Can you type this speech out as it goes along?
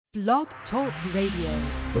Blog Talk Radio.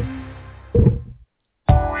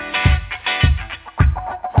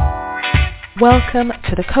 Welcome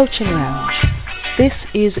to the Coaching Lounge. This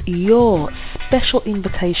is your special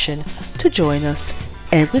invitation to join us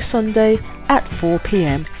every Sunday at 4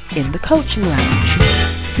 p.m. in the Coaching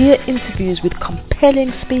Lounge. Hear interviews with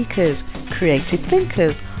compelling speakers, creative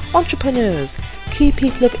thinkers, entrepreneurs, key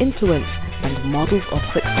people of influence and models of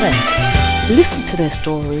success. Listen to their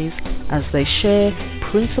stories as they share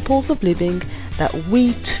principles of living that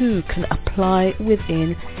we too can apply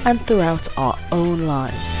within and throughout our own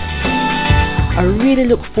lives. I really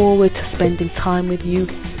look forward to spending time with you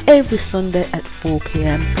every Sunday at 4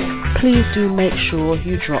 p.m. Please do make sure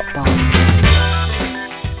you drop by.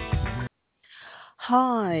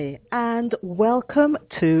 Hi, and welcome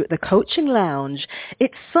to the Coaching Lounge.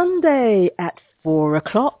 It's Sunday at 4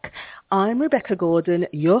 o'clock. I'm Rebecca Gordon,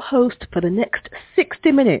 your host for the next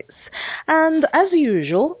 60 minutes. And as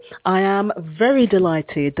usual, I am very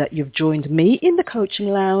delighted that you've joined me in the Coaching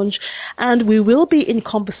Lounge, and we will be in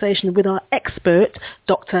conversation with our expert,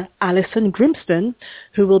 Dr. Alison Grimston,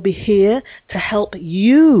 who will be here to help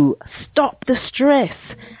you stop the stress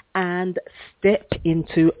and step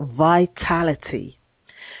into vitality.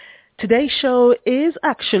 Today's show is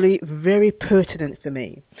actually very pertinent for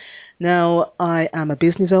me. Now, I am a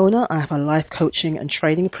business owner, I have a life coaching and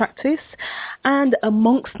training practice, and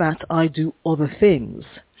amongst that I do other things.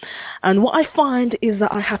 And what I find is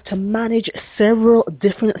that I have to manage several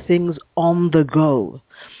different things on the go.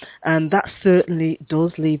 And that certainly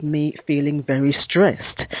does leave me feeling very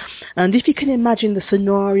stressed. And if you can imagine, the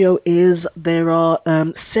scenario is there are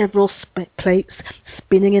several plates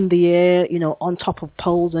spinning in the air, on top of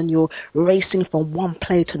poles, and you're racing from one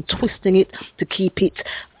plate and twisting it to keep it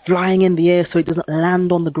flying in the air so it doesn't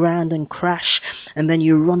land on the ground and crash, and then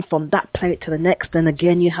you run from that plate to the next, and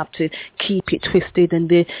again you have to keep it twisted, and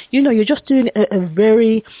you're just doing a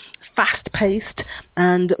very fast-paced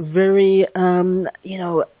and very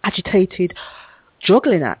agitated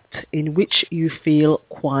juggling act in which you feel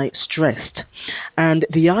quite stressed. And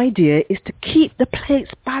the idea is to keep the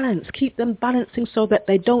plates balanced, keep them balancing so that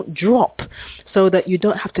they don't drop, so that you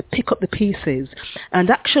don't have to pick up the pieces.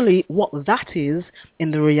 And actually what that is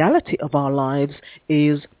in the reality of our lives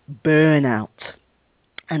is burnout.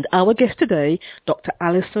 And our guest today, Dr.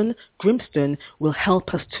 Alison Grimston, will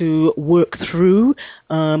help us to work through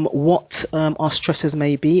what our stresses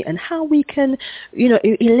may be and how we can,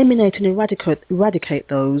 eliminate and eradicate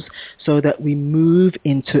those so that we move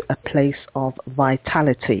into a place of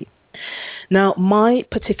vitality. Now, my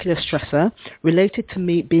particular stressor related to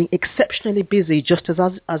me being exceptionally busy, just as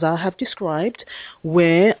I have described,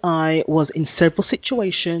 where I was in several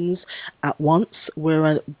situations at once where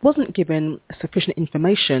I wasn't given sufficient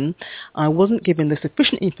information. I wasn't given the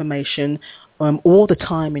sufficient information all the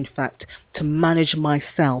time, in fact, to manage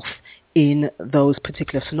myself in those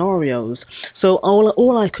particular scenarios. So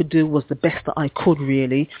all I could do was the best that I could,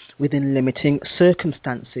 really, within limiting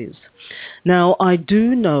circumstances. Now, I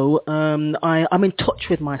do know I'm in touch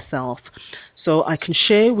with myself, so I can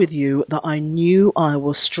share with you that I knew I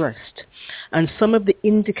was stressed. And some of the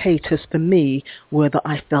indicators for me were that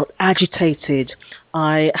I felt agitated,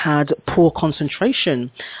 I had poor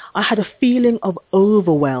concentration, I had a feeling of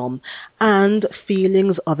overwhelm, and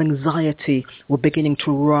feelings of anxiety were beginning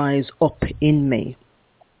to rise up in me.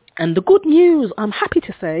 And the good news, I'm happy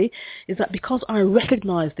to say, is that because I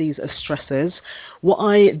recognized these as stressors, what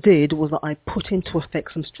I did was that I put into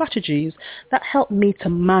effect some strategies that helped me to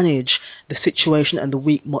manage the situation and the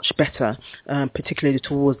week much better, particularly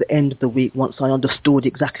towards the end of the week once I understood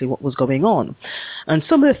exactly what was going on. And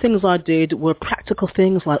some of the things I did were practical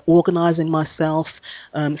things like organizing myself,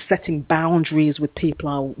 setting boundaries with people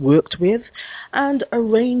I worked with, and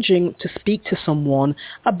arranging to speak to someone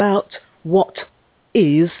about what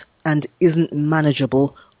is and isn't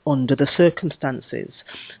manageable under the circumstances.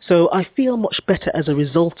 So I feel much better as a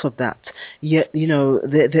result of that. Yet,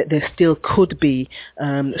 there still could be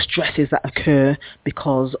stresses that occur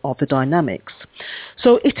because of the dynamics.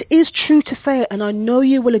 So it is true to say, and I know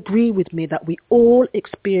you will agree with me, that we all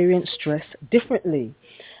experience stress differently.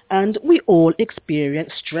 And we all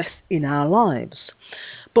experience stress in our lives.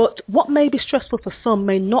 But what may be stressful for some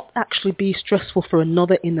may not actually be stressful for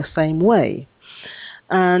another in the same way.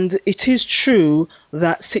 And it is true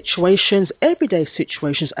that situations, everyday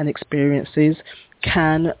situations and experiences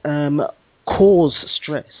can cause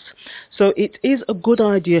stress. So it is a good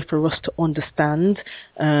idea for us to understand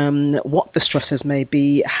what the stresses may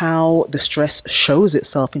be, how the stress shows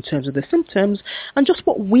itself in terms of the symptoms, and just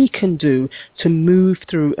what we can do to move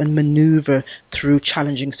through and maneuver through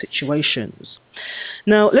challenging situations.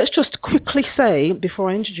 Now, let's just quickly say, before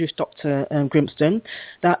I introduce Dr. Grimston,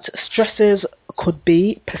 that stresses could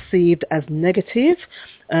be perceived as negative,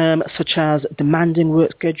 such as demanding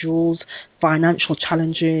work schedules, financial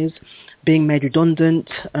challenges, being made redundant,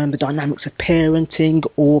 the dynamics of parenting,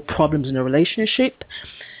 or problems in a relationship.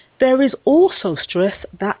 There is also stress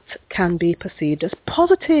that can be perceived as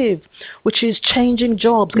positive, which is changing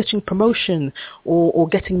jobs, getting promotion, or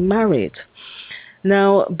getting married.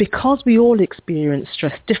 Now, because we all experience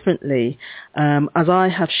stress differently, as I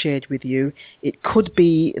have shared with you, it could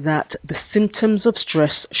be that the symptoms of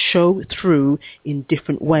stress show through in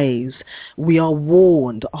different ways. We are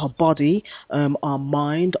warned, our body, our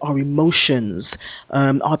mind, our emotions,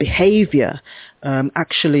 our behavior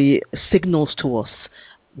actually signals to us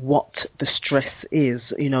what the stress is,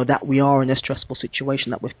 that we are in a stressful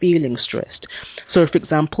situation, that we're feeling stressed. So, for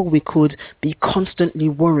example, we could be constantly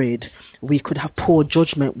worried. We could have poor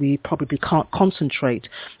judgment. We probably can't concentrate.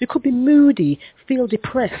 We could be moody, feel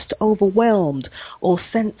depressed, overwhelmed, or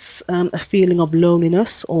sense a feeling of loneliness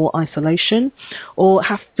or isolation, or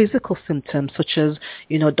have physical symptoms such as,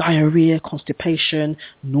 diarrhea, constipation,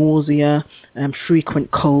 nausea,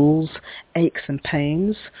 frequent colds, aches and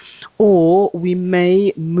pains. Or we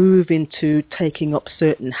may move into taking up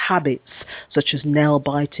certain habits such as nail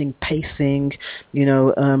biting, pacing,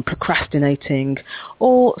 procrastinating,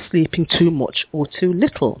 or sleeping too much or too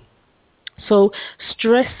little. So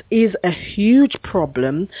stress is a huge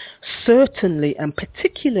problem, certainly and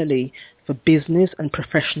particularly for business and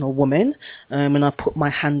professional women, and I put my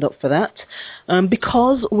hand up for that,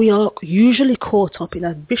 because we are usually caught up in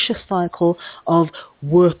a vicious cycle of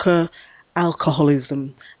worker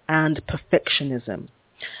alcoholism and perfectionism.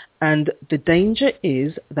 And the danger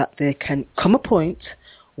is that there can come a point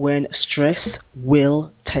when stress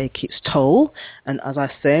will take its toll, and as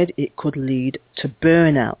I said, it could lead to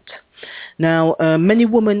burnout. Now, many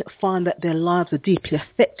women find that their lives are deeply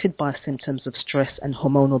affected by symptoms of stress and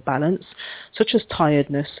hormonal balance, such as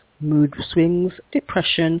tiredness, mood swings,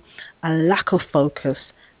 depression, a lack of focus,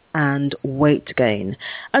 and weight gain.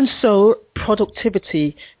 And so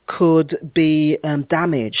productivity could be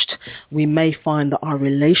damaged. We may find that our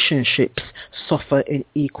relationships suffer in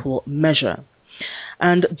equal measure.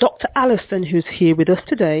 And Dr. Alison, who's here with us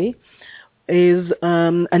today, is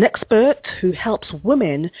an expert who helps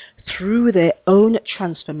women through their own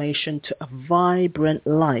transformation to a vibrant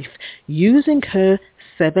life using her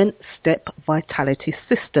 7-step vitality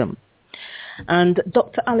system. And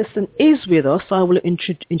Dr. Alison is with us. I will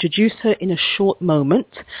introduce her in a short moment.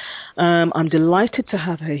 I'm delighted to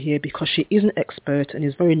have her here because she is an expert and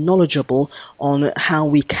is very knowledgeable on how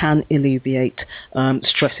we can alleviate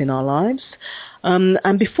stress in our lives.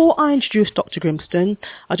 And before I introduce Dr. Grimston,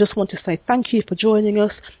 I just want to say thank you for joining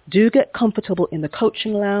us. Do get comfortable in the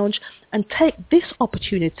coaching lounge and take this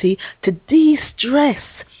opportunity to de-stress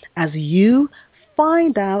as you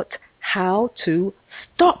find out how to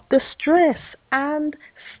stop the stress and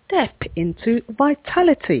step into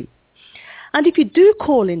vitality. And if you do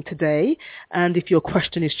call in today, and if your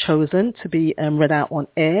question is chosen to be read out on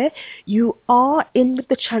air, you are in with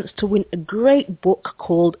the chance to win a great book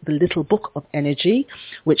called The Little Book of Energy,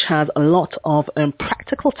 which has a lot of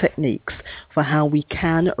practical techniques for how we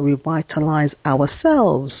can revitalize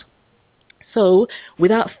ourselves. So,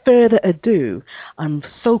 without further ado, I'm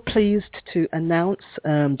so pleased to announce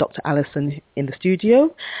Dr. Alison in the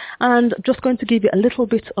studio, and I'm just going to give you a little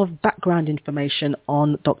bit of background information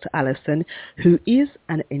on Dr. Alison, who is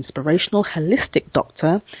an inspirational holistic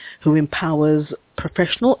doctor who empowers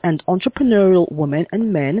professional and entrepreneurial women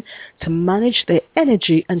and men to manage their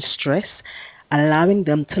energy and stress, allowing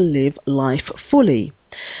them to live life fully.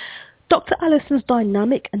 Dr. Alison's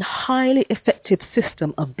dynamic and highly effective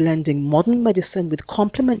system of blending modern medicine with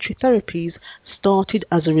complementary therapies started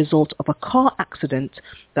as a result of a car accident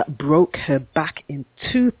that broke her back in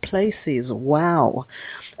 2 places. Wow.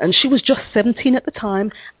 And she was just 17 at the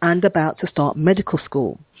time and about to start medical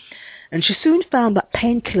school. And she soon found that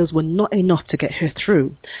painkillers were not enough to get her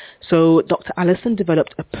through. So Dr. Alison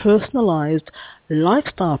developed a personalized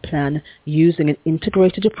lifestyle plan using an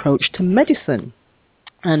integrated approach to medicine.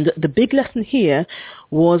 And the big lesson here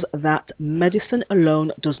was that medicine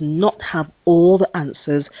alone does not have all the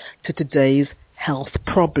answers to today's health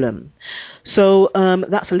problem. So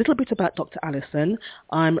that's a little bit about Dr. Alison.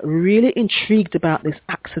 I'm really intrigued about this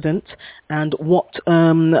accident and what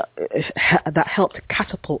that helped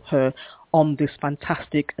catapult her on this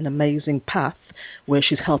fantastic and amazing path where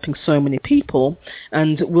she's helping so many people.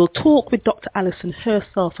 And we'll talk with Dr. Alison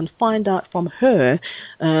herself and find out from her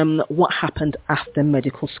what happened after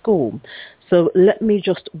medical school. So let me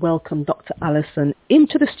just welcome Dr. Alison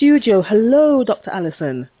into the studio. Hello, Dr.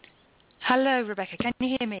 Alison. Hello, Rebecca. Can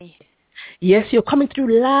you hear me? Yes, you're coming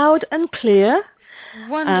through loud and clear.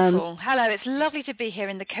 Wonderful. Hello, it's lovely to be here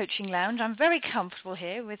in the coaching lounge. I'm very comfortable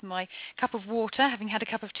here with my cup of water, having had a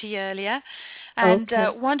cup of tea earlier. And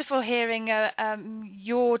wonderful hearing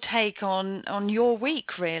your take on your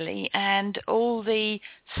week, really, and all the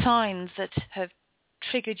signs that have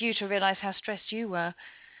triggered you to realise how stressed you were.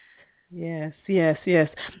 Yes.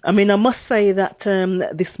 I mean, I must say that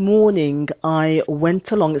this morning I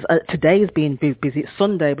went along, today has been busy, it's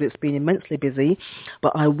Sunday, but it's been immensely busy,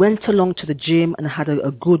 but I went along to the gym and had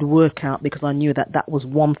a good workout because I knew that was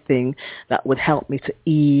one thing that would help me to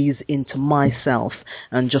ease into myself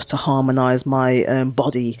and just to harmonise my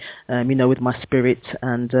body, with my spirit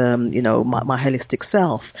and, my holistic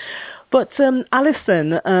self. But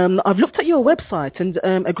Alison, I've looked at your website, and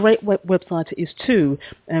a great website it is too,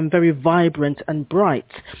 very vibrant and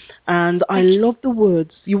bright. And I love the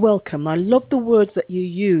words, you're welcome, I love the words that you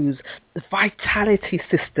use, the vitality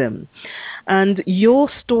system. And your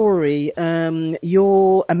story,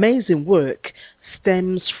 your amazing work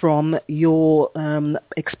stems from your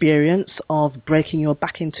experience of breaking your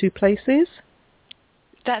back in two places.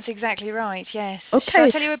 That's exactly right, yes. Okay. Shall I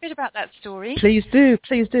tell you a bit about that story? Please do.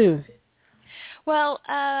 Well,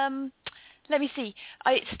 let me see.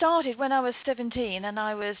 It started when I was 17, and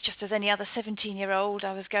I was just as any other 17-year-old.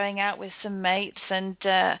 I was going out with some mates, and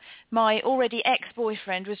my already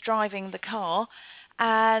ex-boyfriend was driving the car,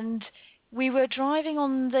 and we were driving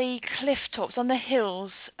on the cliff tops, on the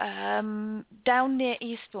hills, down near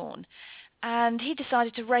Eastbourne. And he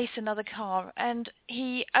decided to race another car, and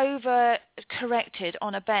he over-corrected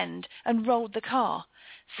on a bend and rolled the car.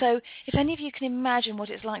 So if any of you can imagine what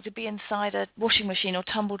it's like to be inside a washing machine or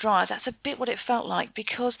tumble dryer, that's a bit what it felt like,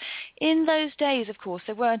 because in those days, of course,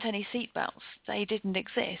 there weren't any seatbelts. They didn't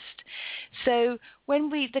exist. So when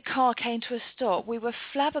the car came to a stop, we were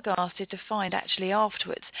flabbergasted to find actually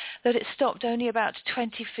afterwards that it stopped only about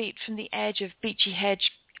 20 feet from the edge of Beachy Head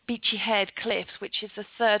Cliffs, which is the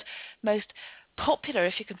third most popular,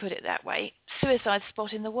 if you can put it that way, suicide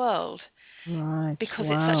spot in the world. Right. Because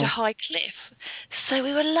wow. It's such a high cliff. So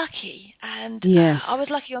we were lucky, and yes. I was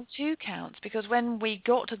lucky on two counts, because when we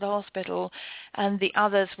got to the hospital and the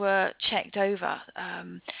others were checked over,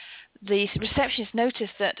 the receptionist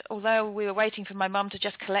noticed that although we were waiting for my mum to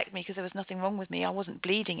just collect me because there was nothing wrong with me, I wasn't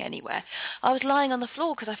bleeding anywhere, I was lying on the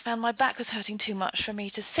floor because I found my back was hurting too much for me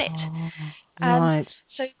to sit. Right. And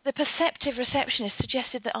so the perceptive receptionist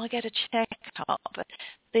suggested that I get a check-up.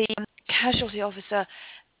 The casualty officer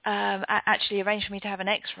actually arranged for me to have an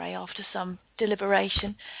X-ray after some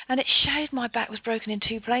deliberation, and it showed my back was broken in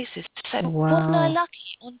two places. So wasn't I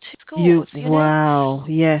lucky on two scores? Wow,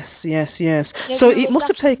 yes. So it must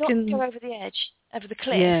have taken... not to go over the edge, over the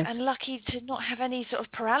cliff, yes. and lucky to not have any sort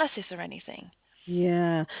of paralysis or anything.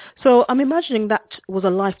 Yeah. So I'm imagining that was a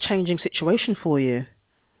life-changing situation for you.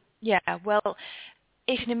 Yeah, well,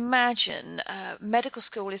 you can imagine medical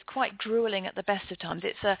school is quite grueling at the best of times.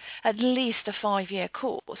 It's at least a 5-year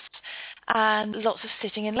course and lots of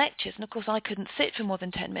sitting in lectures. And, of course, I couldn't sit for more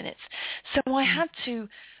than 10 minutes. So I had to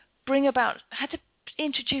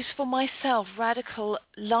introduce for myself radical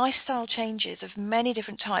lifestyle changes of many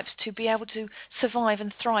different types to be able to survive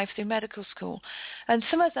and thrive through medical school. And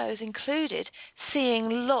some of those included using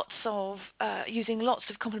lots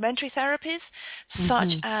of complementary therapies,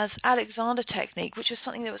 such as Alexander technique, which was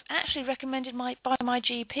something that was actually recommended by my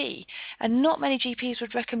GP. And not many GPs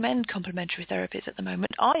would recommend complementary therapies at the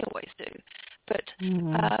moment. I always do. But it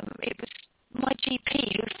was my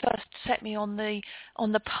GP who first set me on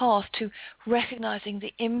the path to recognizing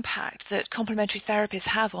the impact that complementary therapies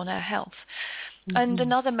have on our health. And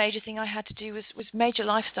another major thing I had to do was major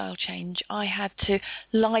lifestyle change. I had to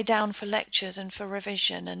lie down for lectures and for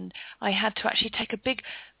revision, and I had to actually take a big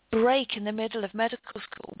break in the middle of medical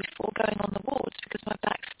school before going on the wards because my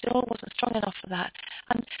back still wasn't strong enough for that.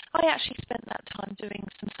 And I actually spent that time doing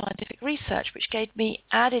some scientific research which gave me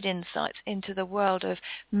added insights into the world of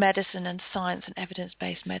medicine and science and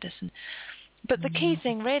evidence-based medicine. But the key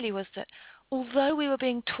thing really was that although we were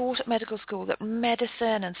being taught at medical school that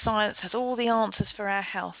medicine and science has all the answers for our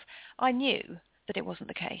health, I knew that it wasn't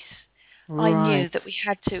the case. Right. I knew that we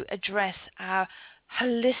had to address our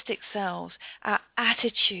holistic selves, our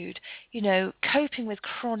attitude, coping with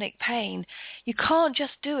chronic pain. You can't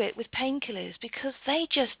just do it with painkillers because they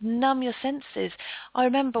just numb your senses. I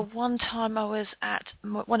remember one time I was at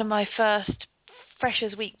one of my first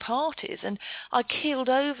Freshers' Week parties, and I keeled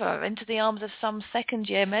over into the arms of some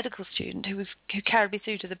second-year medical student who carried me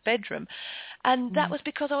through to the bedroom, and that was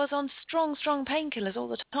because I was on strong painkillers all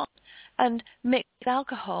the time, and mixed with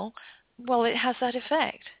alcohol, well, it has that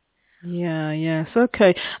effect. Yeah, yes,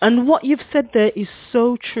 okay. And what you've said there is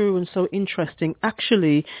so true and so interesting.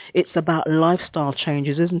 Actually, it's about lifestyle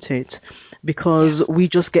changes, isn't it? Because we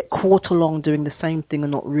just get caught along doing the same thing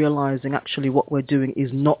and not realizing actually what we're doing is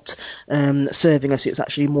not serving us. It's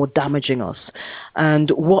actually more damaging us. And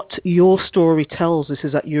what your story tells us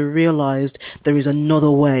is that you realized there is another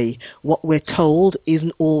way. What we're told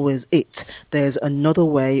isn't always it. There's another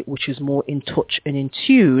way which is more in touch and in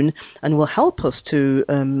tune and will help us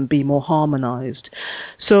to be more harmonized.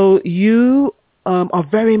 So you are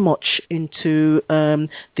very much into the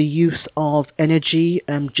use of energy,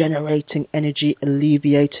 generating energy,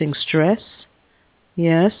 alleviating stress.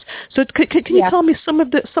 Yes. So can you tell me some of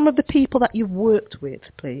the people that you've worked with,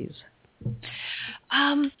 please?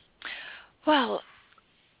 Well,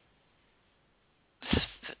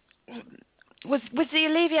 with the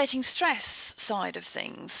alleviating stress side of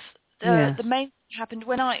things, the main thing happened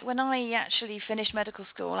when I actually finished medical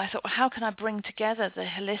school. I thought, well, how can I bring together the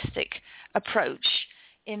holistic approach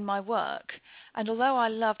in my work? And although I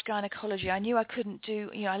loved gynecology, I knew I couldn't do,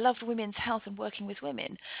 I loved women's health and working with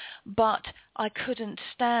women, but I couldn't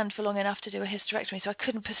stand for long enough to do a hysterectomy, so I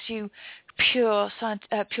couldn't pursue pure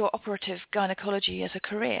operative gynecology as a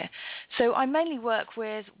career. So I mainly work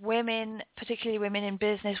with women, particularly women in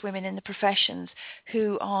business, women in the professions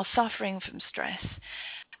who are suffering from stress,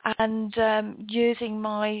 and using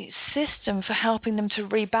my system for helping them to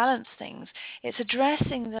rebalance things. It's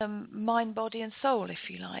addressing them mind, body and soul, if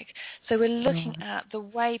you like. So we're looking at the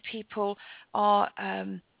way people are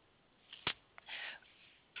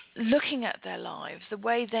looking at their lives, the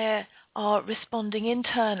way they are responding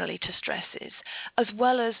internally to stresses, as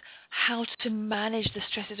well as how to manage the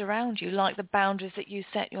stresses around you, like the boundaries that you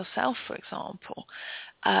set yourself, for example,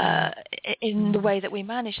 in the way that we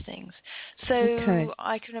manage things. So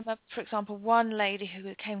I can remember, for example, one lady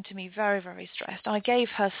who came to me very, very stressed. I gave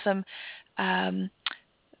her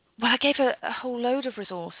I gave her a whole load of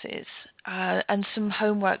resources and some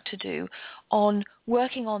homework to do on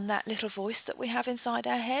working on that little voice that we have inside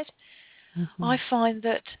our head. Mm-hmm. I find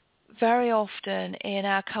that very often in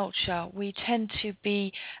our culture we tend to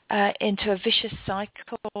be into a vicious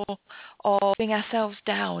cycle of being ourselves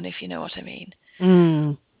down, if you know what I mean.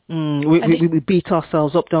 We beat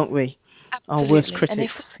ourselves up, don't we? Absolutely. Our worst critics. And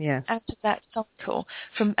if we out of that cycle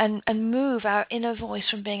and move our inner voice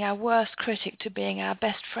from being our worst critic to being our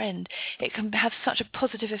best friend, it can have such a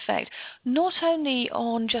positive effect, not only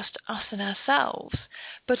on just us and ourselves,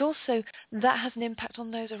 but also that has an impact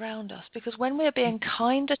on those around us. Because when we're being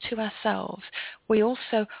kinder to ourselves, we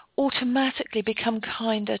also automatically become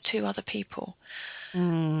kinder to other people.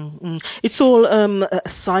 It's all a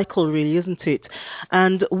cycle, really, isn't it?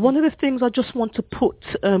 And one of the things I just want to put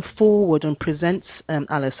forward and present,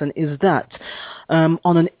 Alison, is that on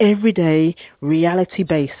an everyday reality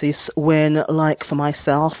basis, when, like for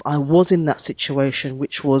myself, I was in that situation,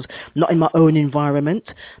 which was not in my own environment,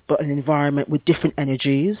 but an environment with different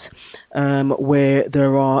energies, where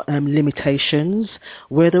there are limitations,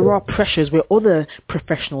 where there are pressures, where other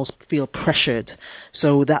professionals feel pressured.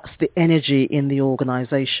 So that's the energy in the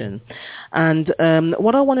organization. And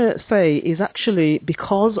what I want to say is actually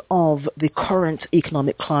because of the current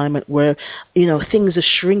economic climate where, things are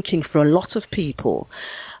shrinking for a lot of people,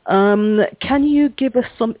 can you give us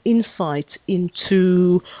some insight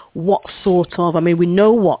into what sort of, we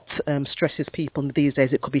know what stresses people these days.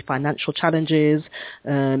 It could be financial challenges,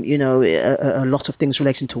 a lot of things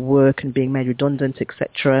relating to work and being made redundant,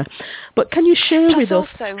 etc. But can you share with us?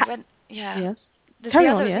 Yes.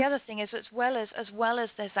 The other thing is, as well as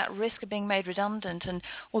there's that risk of being made redundant and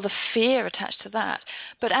all the fear attached to that,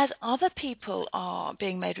 but as other people are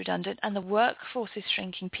being made redundant and the workforce is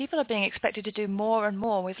shrinking, people are being expected to do more and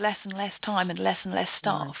more with less and less time and less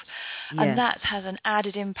staff. Yes. And that has an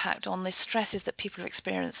added impact on the stresses that people are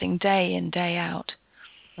experiencing day in, day out.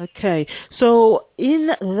 Okay, so in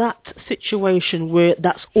that situation where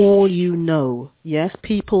that's all you know, yes,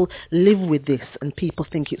 people live with this and people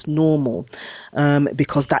think it's normal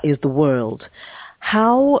because that is the world.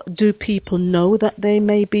 How do people know that they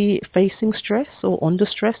may be facing stress or under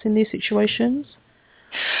stress in these situations?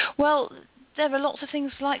 Well, there are lots of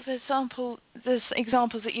things like the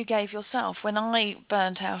examples that you gave yourself. When I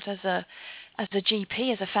burnt out as a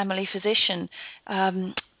GP, as a family physician,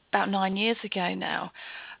 about 9 years ago now,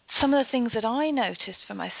 some of the things that I noticed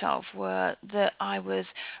for myself were that I was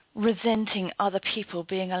resenting other people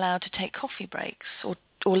being allowed to take coffee breaks or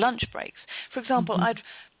lunch breaks. For example,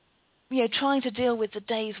 trying to deal with the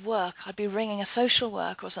day's work, I'd be ringing a social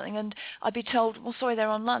worker or something, and I'd be told, well, sorry, they're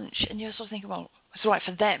on lunch. And you're sort of thinking, well, it's all right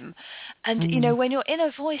for them. And, when your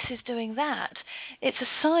inner voice is doing that, it's a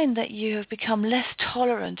sign that you have become less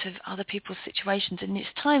tolerant of other people's situations, and it's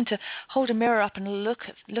time to hold a mirror up and look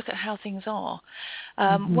at how things are.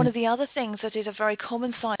 One of the other things that is a very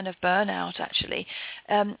common sign of burnout, actually,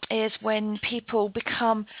 is when people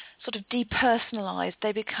become sort of depersonalized.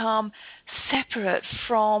 They become separate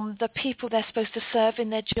from the people they're supposed to serve in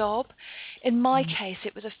their job. In my case,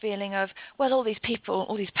 it was a feeling of, well, all these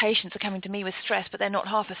patients are coming to me with stress, but they're not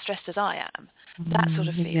half as stressed as I am. That sort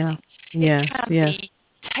of feeling. It can be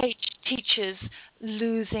teachers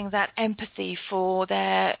losing that empathy for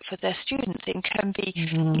their students. It can be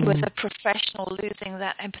you as a professional losing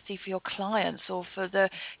that empathy for your clients or for the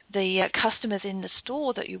customers in the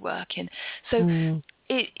store that you work in. So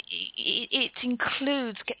it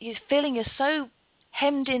includes feeling you're so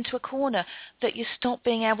hemmed into a corner that you stop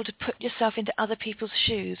being able to put yourself into other people's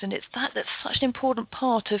shoes. And it's that's such an important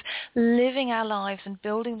part of living our lives and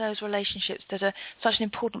building those relationships that are such an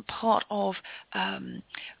important part of who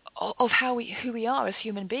we are as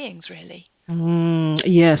human beings, really.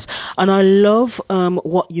 Yes, and I love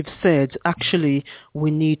what you've said. Actually,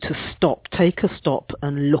 we need to take a stop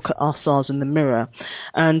and look at ourselves in the mirror.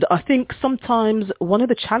 And I think sometimes one of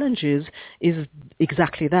the challenges is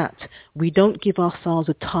exactly that. We don't give ourselves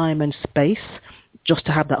a time and space just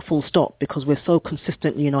to have that full stop, because we're so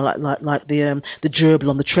consistent, like the gerbil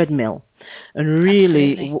on the treadmill. And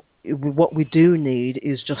really, what we do need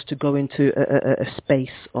is just to go into a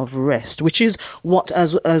space of rest, which is what,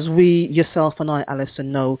 as we, yourself and I,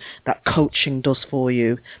 Alison, know that coaching does for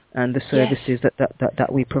you, and the services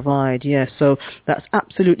that we provide. Yes, so that's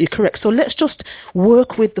absolutely correct. So let's just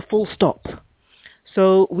work with the full stop.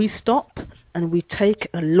 So we stop and we take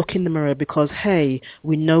a look in the mirror because, hey,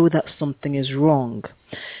 we know that something is wrong.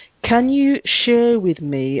 Can you share with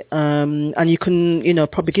me, and you can,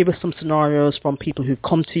 probably give us some scenarios from people who've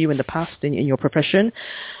come to you in the past in your profession,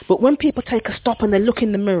 but when people take a stop and they look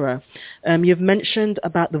in the mirror, you've mentioned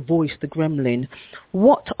about the voice, the gremlin.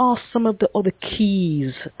 What are some of the other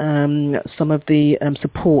keys, some of the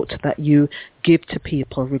support that you give to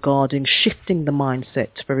people regarding shifting the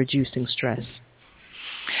mindset for reducing stress?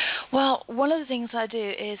 Well, one of the things I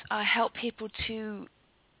do is I help people to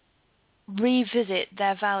revisit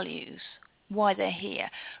their values, why they're here,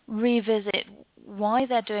 revisit why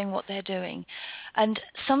they're doing what they're doing. And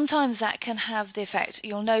sometimes that can have the effect,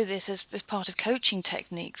 you'll know this as part of coaching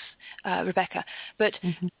techniques, Rebecca, but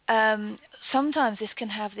sometimes this can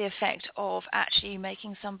have the effect of actually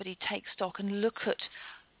making somebody take stock and look at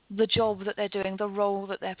the job that they're doing, the role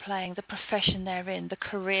that they're playing, the profession they're in, the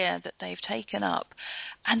career that they've taken up,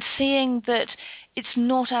 and seeing that it's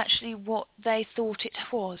not actually what they thought it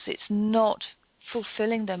was. It's not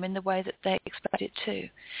fulfilling them in the way that they expect it to.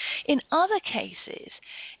 In other cases,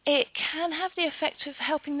 it can have the effect of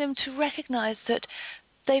helping them to recognize that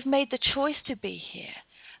they've made the choice to be here,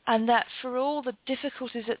 and that for all the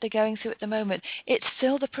difficulties that they're going through at the moment, it's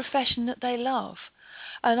still the profession that they love.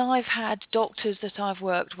 And I've had doctors that I've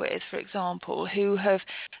worked with, for example, who have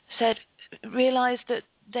realized that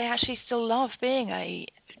they actually still love being a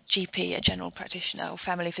GP, a general practitioner or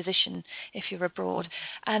family physician if you're abroad,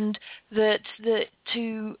 and that it's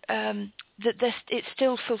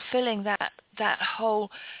still fulfilling that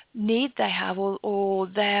whole need they have, or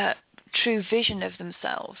their true vision of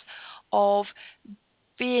themselves, of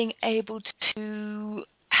being able to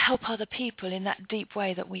help other people in that deep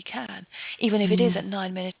way that we can, even if it is at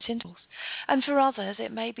 9-minute intervals. And for others,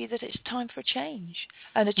 it may be that it's time for a change,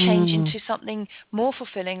 and a change into something more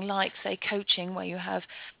fulfilling, like, say, coaching, where you have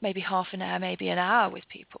maybe half an hour, maybe an hour with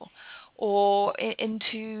people, or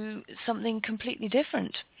into something completely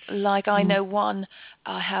different. Like I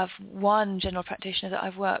have one general practitioner that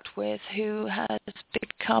I've worked with who has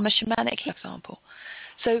become a shamanic healer, for example.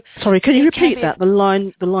 So sorry, can you repeat that? The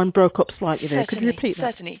line broke up slightly there. Could you repeat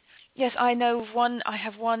that? Certainly. Yes, I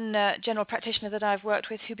have one general practitioner that I've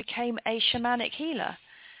worked with who became a shamanic healer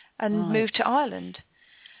and moved to Ireland.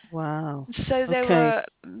 Wow. So there were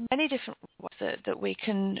many different ways that we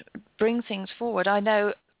can bring things forward. I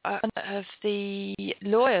know one of the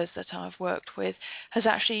lawyers that I've worked with has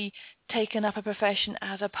actually taken up a profession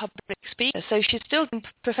as a public speaker. So she's still doing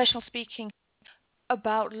professional speaking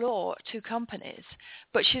about law to companies,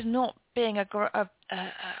 but she's not being a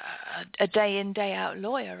day in, day out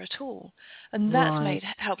lawyer at all. And that's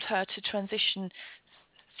helped her to transition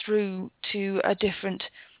through to a different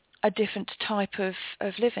type of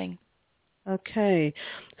living. Okay,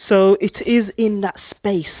 so it is in that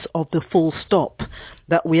space of the full stop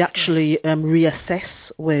that we actually reassess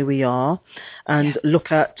where we are and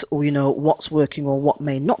look at, what's working or what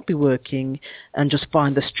may not be working, and just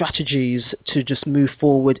find the strategies to just move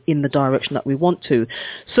forward in the direction that we want to.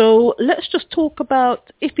 So let's just talk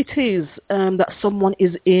about if it is that someone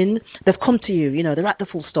is they've come to you, they're at the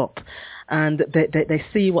full stop, and they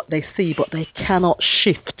see what they see, but they cannot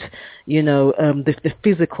shift, the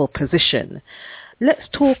physical position. Let's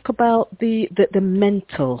talk about the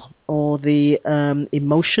mental or the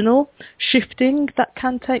emotional shifting that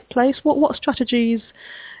can take place. What strategies,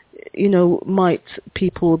 might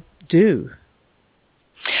people do?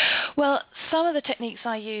 Well, some of the techniques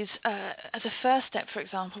I use as a first step, for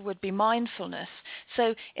example, would be mindfulness.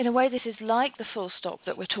 So in a way, this is like the full stop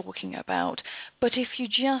that we're talking about. But if you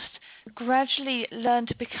just gradually learn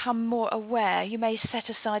to become more aware, you may set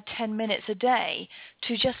aside 10 minutes a day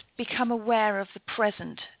to just become aware of the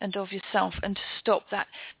present and of yourself, and to stop that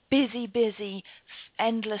busy,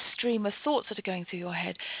 endless stream of thoughts that are going through your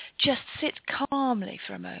head. Just sit calmly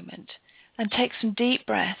for a moment and take some deep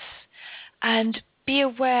breaths and be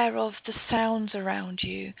aware of the sounds around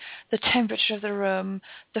you, the temperature of the room,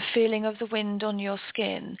 the feeling of the wind on your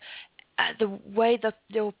skin, the way the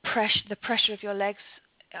pressure of your legs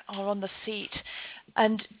are on the seat.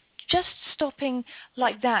 And just stopping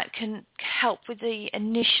like that can help with the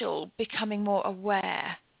initial becoming more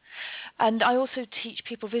aware. And I also teach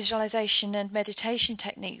people visualization and meditation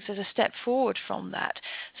techniques as a step forward from that,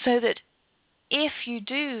 so that if you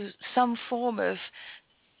do some form of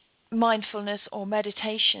mindfulness or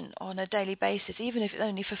meditation on a daily basis, even if it's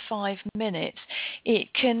only for 5 minutes,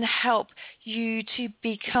 it can help you to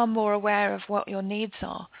become more aware of what your needs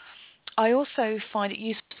are. I also find it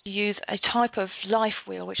useful to use a type of life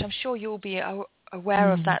wheel, which I'm sure you'll be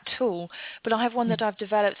aware of that tool, but I have one that I've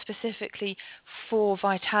developed specifically for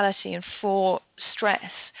vitality and for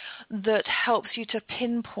stress, that helps you to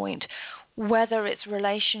pinpoint whether it's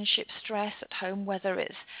relationship stress at home, whether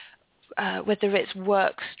it's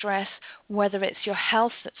work stress, whether it's your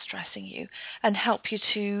health that's stressing you, and help you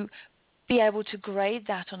to be able to grade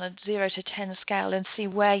that on a 0 to 10 scale and see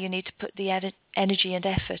where you need to put the energy and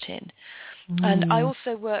effort in. And I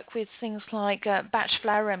also work with things like Bach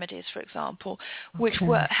flower remedies, for example, which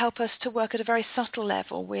help us to work at a very subtle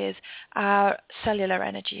level with our cellular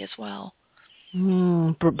energy as well.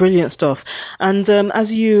 Brilliant stuff. And as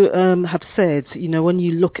you have said, when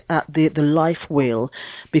you look at the life wheel,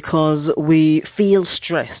 because we feel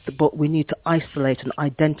stressed, but we need to isolate and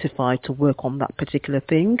identify to work on that particular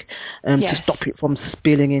thing to stop it from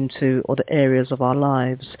spilling into other areas of our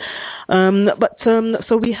lives.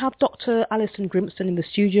 So we have Dr. Alison Grimston in the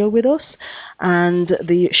studio with us, and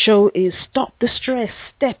the show is Stop the Stress,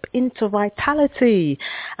 Step into Vitality.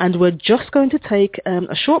 And we're just going to take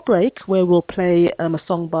a short break where we'll play a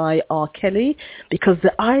song by R. Kelly, because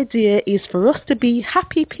the idea is for us to be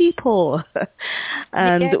happy people.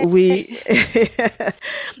 And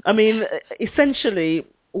essentially,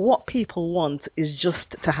 what people want is just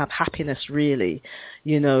to have happiness, really,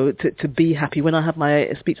 to be happy. When I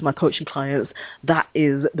speak to my coaching clients, that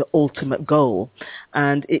is the ultimate goal.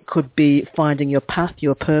 And it could be finding your path,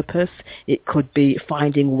 your purpose. It could be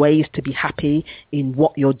finding ways to be happy in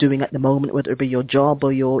what you're doing at the moment, whether it be your job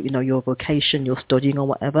or your vocation, your studying or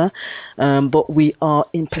whatever. But we are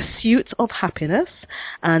in pursuit of happiness,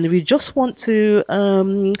 and we just want to,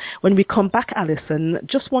 when we come back, Alison,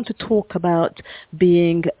 just want to talk about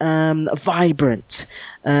being vibrant.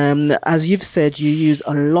 As you've said, you use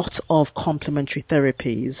a lot of complementary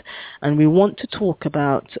therapies, and we want to talk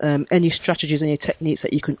about any strategies, any techniques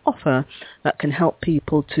that you can offer that can help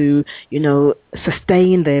people to,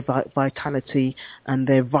 sustain their vitality and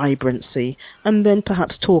their vibrancy, and then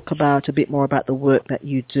perhaps talk about a bit more about the work that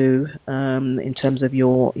you do in terms of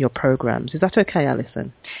your programs. Is that okay,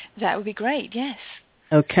 Alison? That would be great, yes.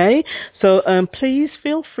 Okay, so please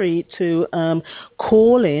feel free to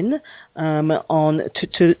call in on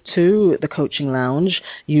to the Coaching Lounge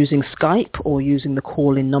using Skype or using the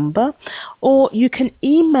call-in number, or you can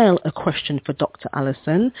email a question for Dr.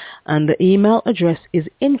 Alison, and the email address is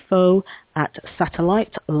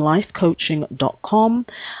info@satellitelifecoaching.com,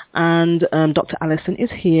 and Dr. Alison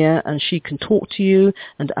is here, and she can talk to you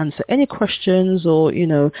and answer any questions, or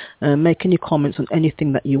make any comments on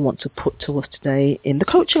anything that you want to put to us today in the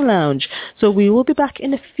Coaching Lounge. So we will be back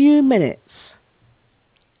in a few minutes.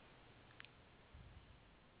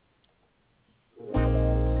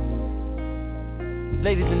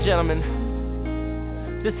 Ladies and gentlemen,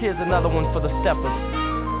 this here's another one for the steppers.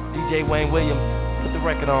 DJ Wayne Williams, put the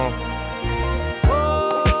record on.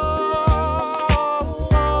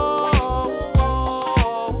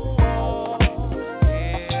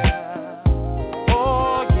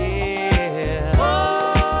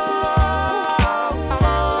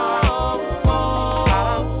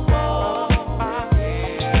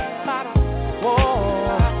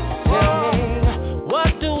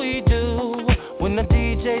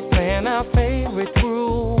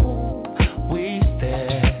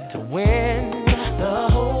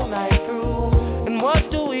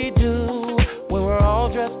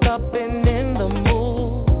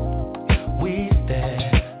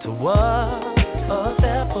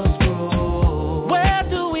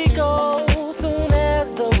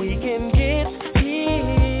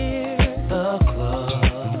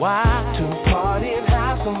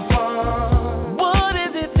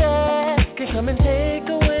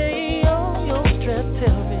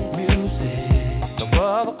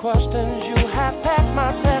 Questions you have passed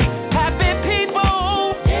my test. Happy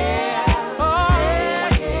people, yeah, oh, yeah,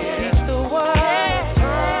 keep the world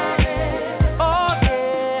turning, oh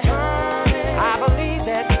yeah, turning. I believe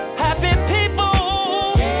that happy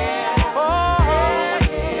people, yeah, oh,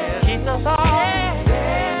 yeah, keep us all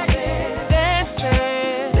dancing,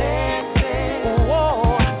 dancing.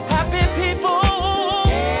 Whoa, happy people,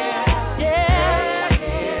 yeah,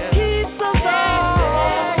 keep us all.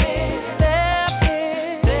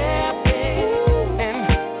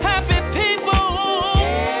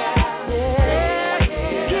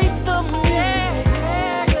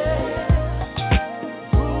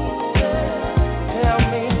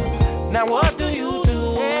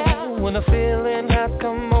 When a feeling has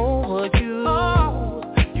come over you,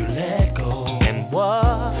 you let go. And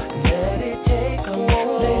what? Let it take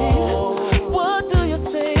control. What do you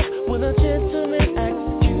say when a gentleman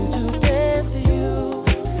asks you to dance to you?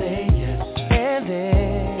 Say yes, and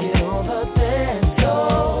then get on the dance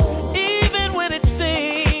floor. Even when it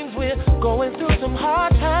seems we're going through some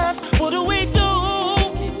hard times, what do we do?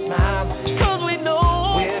 Keep smiling, 'cause we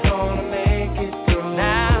know we're gonna make it through.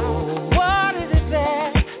 Now, what is it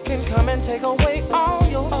that can come and take away all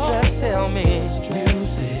your stress? Tell me.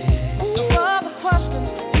 Music. No other questions.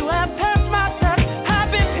 You have passed my test.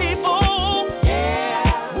 Happy people.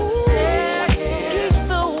 Yeah. Ooh, yeah. Keep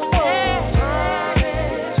the world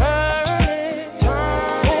turning, turning,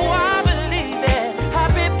 turning. Oh, I believe that.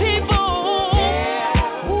 Happy people.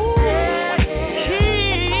 Yeah. Ooh, yeah. Keep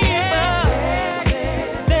us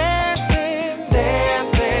dancing,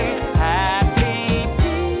 dancing. Happy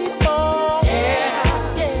people. Yeah.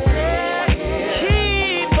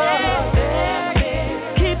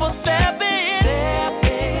 Keep us stepping,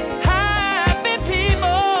 happy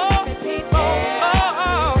people,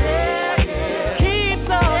 oh, keep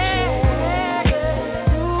us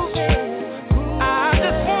moving. I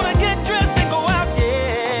just wanna get dressed and go out,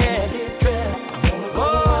 yeah.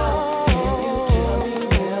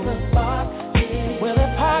 Well,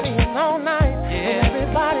 they're partying all night, yeah.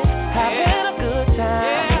 Everybody having a good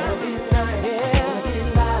time.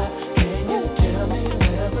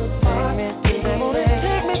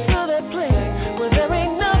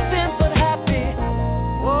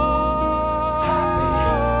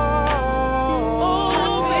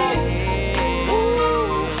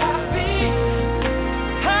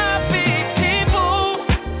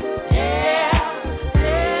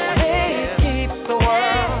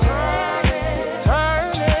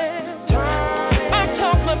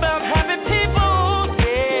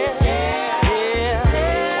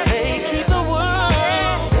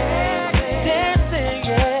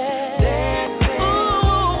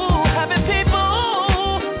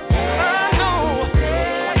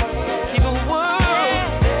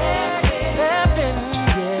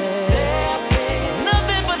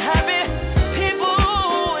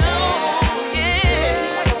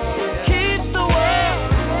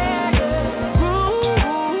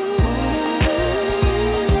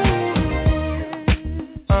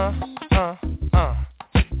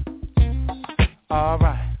 All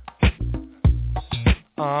right.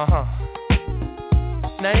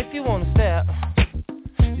 Now if you want to step,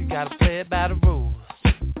 you gotta play it by the rules.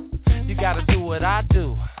 You gotta do what I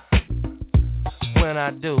do, when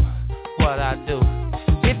I do what I do.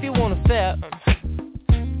 If you want to step,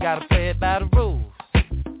 you gotta play it by the rules.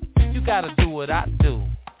 You gotta do what I do,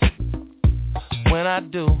 when I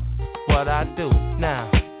do what I do. Now,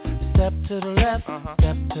 step to the left,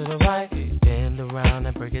 step to the right, bend around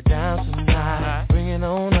and break it down tonight. Bring it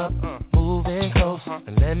on up, moving close,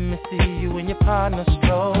 and let me see you and your partner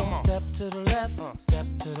stroll. Step to the left, step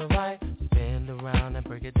to the right, bend around and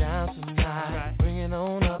break it down tonight. Bring it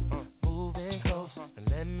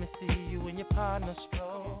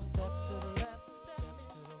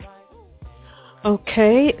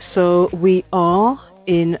Okay, so we are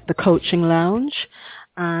in the coaching lounge,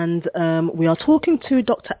 and we are talking to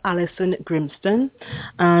Dr. Alison Grimston,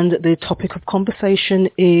 and the topic of conversation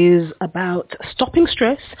is about stopping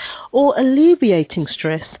stress or alleviating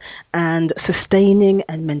stress and sustaining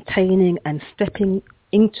and maintaining and stepping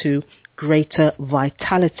into greater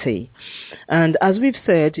vitality. And as we've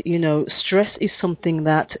said, stress is something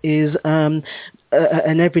that is an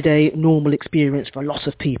everyday normal experience for lots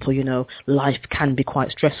of people. Life can be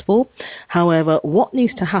quite stressful. However, what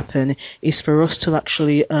needs to happen is for us to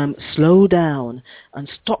actually slow down and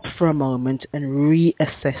stop for a moment and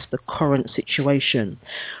reassess the current situation.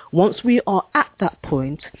 Once we are at that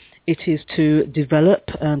point, it is to develop,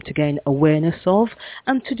 to gain awareness of,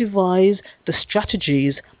 and to devise the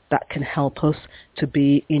strategies that can help us to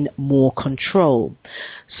be in more control.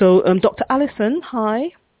 So, Dr. Alison,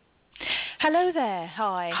 hi. Hello there.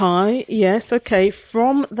 Hi. Hi. Yes. Okay.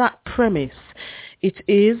 From that premise, it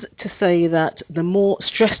is to say that the more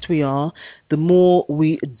stressed we are, the more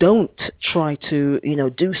we don't try to,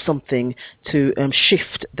 do something to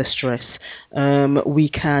shift the stress, we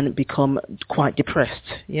can become quite depressed.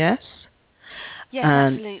 Yes? Yes,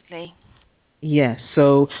 absolutely. Yes.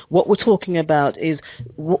 So what we're talking about is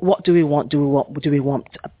what do we want? Do we want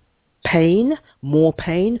pain, more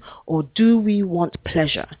pain, or do we want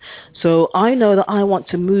pleasure? So I know that I want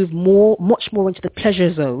to move much more into the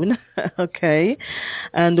pleasure zone, okay?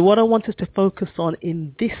 And what I want us to focus on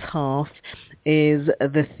in this half is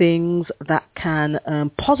the things that can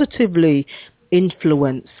positively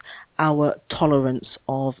influence our tolerance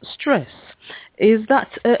of stress. Is that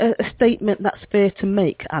a statement that's fair to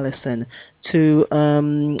make, Alison,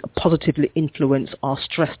 to positively influence our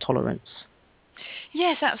stress tolerance?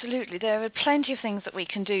 Yes, absolutely. There are plenty of things that we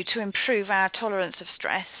can do to improve our tolerance of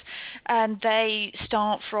stress, and they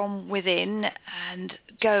start from within and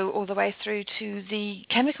go all the way through to the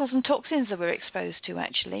chemicals and toxins that we're exposed to,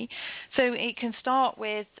 actually. So it can start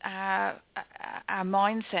with our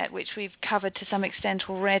mindset, which we've covered to some extent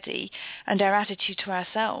already, and our attitude to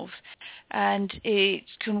ourselves. And it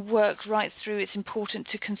can work right through. It's important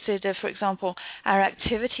to consider, for example, our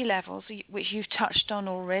activity levels, which you've touched on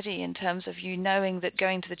already in terms of you knowing that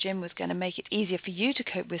going to the gym was going to make it easier for you to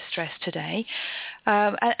cope with stress today.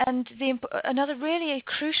 Another really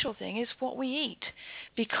crucial thing is what we eat,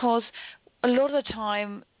 because a lot of the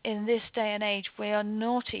time in this day and age we are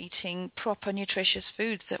not eating proper nutritious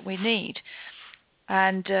foods that we need.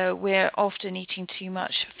 And we're often eating too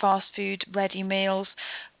much fast food, ready meals,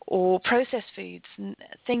 or processed foods, and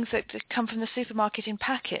things that come from the supermarket in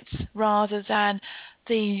packets, rather than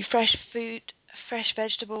the fresh food, fresh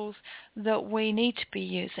vegetables that we need to be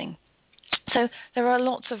using. So there are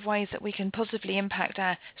lots of ways that we can positively impact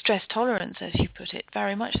our stress tolerance, as you put it,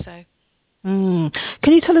 very much so. Can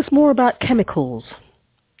you tell us more about chemicals?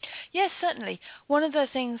 Yes, certainly. One of the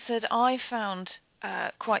things that I found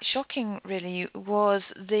quite shocking, really, was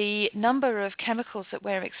the number of chemicals that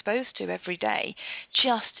we're exposed to every day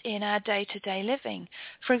just in our day-to-day living.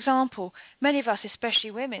 For example, many of us,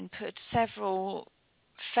 especially women, put several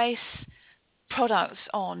face products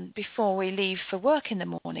on before we leave for work in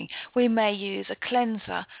the morning. We may use a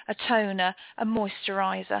cleanser, a toner, a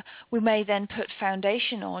moisturizer. We may then put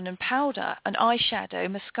foundation on and powder, an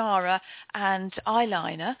eyeshadow, mascara and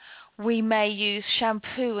eyeliner. We may use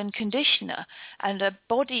shampoo and conditioner and a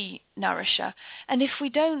body nourisher. And if we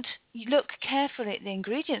don't look carefully at the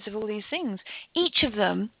ingredients of all these things, each of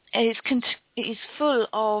them is full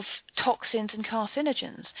of toxins and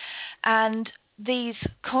carcinogens. And these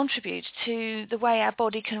contribute to the way our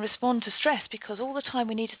body can respond to stress, because all the time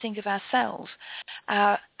we need to think of our cells.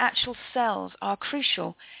 Our actual cells are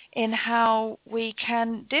crucial in how we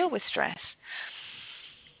can deal with stress.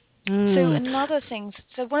 So one of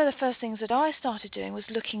the first things that I started doing was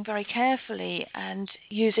looking very carefully and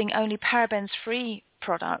using only parabens-free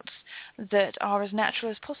products that are as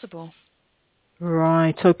natural as possible.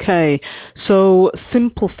 Right, okay. So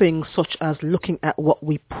simple things such as looking at what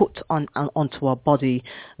we put onto our body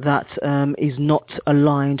that is not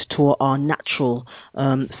aligned to our natural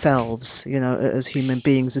selves, as human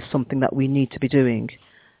beings, is something that we need to be doing.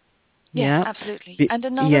 Yes, absolutely. And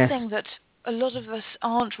another thing that a lot of us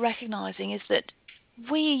aren't recognizing is that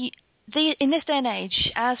in this day and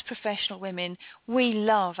age, as professional women, we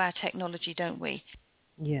love our technology, don't we?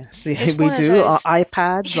 Yes, we do. Our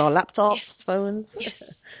iPads, our laptops, phones. Yes,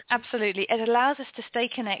 absolutely. It allows us to stay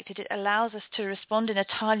connected. It allows us to respond in a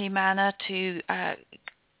timely manner to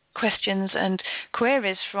questions and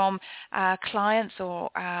queries from our clients or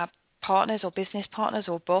our partners or business partners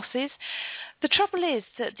or bosses. The trouble is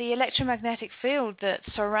that the electromagnetic field that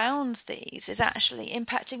surrounds these is actually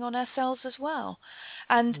impacting on our cells as well.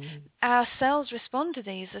 And our cells respond to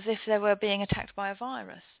these as if they were being attacked by a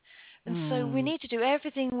virus. And so we need to do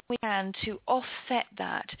everything we can to offset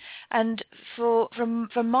that. And from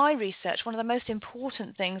my research, one of the most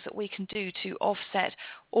important things that we can do to offset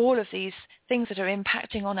all of these things that are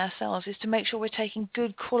impacting on our cells is to make sure we're taking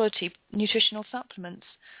good quality nutritional supplements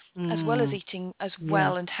as well as eating as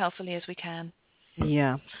well and healthily as we can.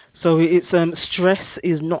 Yeah. So it's stress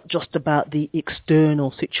is not just about the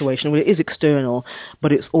external situation. Well, it is external,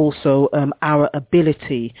 but it's also our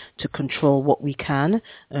ability to control what we can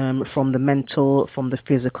from the mental, from the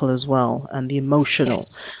physical as well, and the emotional.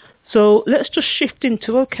 Yes. So let's just shift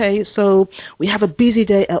into, okay, so we have a busy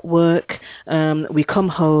day at work, we come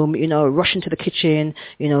home, rush into the kitchen,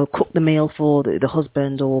 cook the meal for the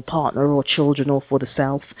husband or partner or children or for the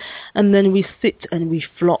self, and then we sit and we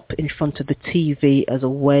flop in front of the TV as a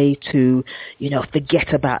way to,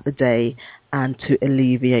 forget about the day and to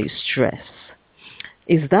alleviate stress.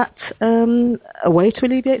 Is that a way to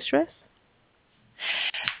alleviate stress?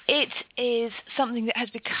 It is something that has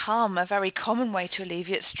become a very common way to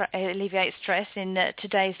alleviate stress in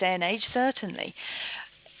today's day and age, certainly.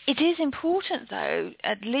 It is important, though,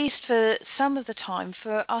 at least for some of the time,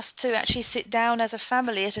 for us to actually sit down as a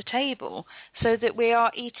family at a table so that we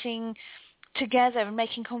are eating together and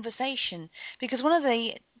making conversation. Because one of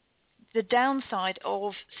the downside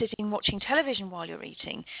of sitting watching television while you're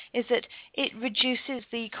eating is that it reduces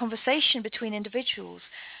the conversation between individuals.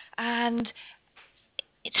 And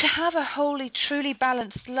to have a wholly, truly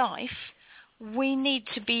balanced life, we need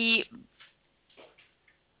to be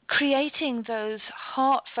creating those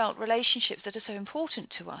heartfelt relationships that are so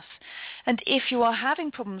important to us. And if you are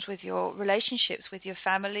having problems with your relationships with your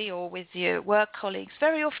family or with your work colleagues,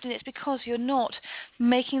 very often it's because you're not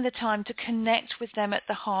making the time to connect with them at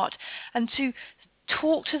the heart and to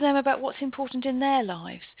talk to them about what's important in their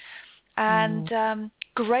lives. And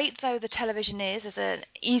great though the television is as an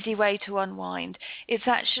easy way to unwind, it's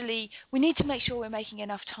actually, we need to make sure we're making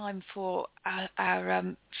enough time for our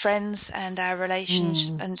friends and our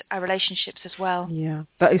relationships as well. Yeah,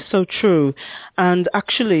 that is so true. And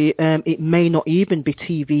actually, it may not even be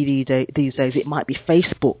TV these days. It might be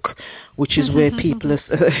Facebook, which is where people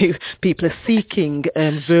are seeking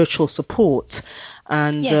virtual support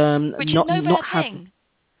and which is not having.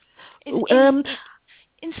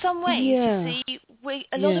 In some ways, you see,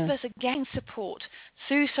 a lot of us are getting support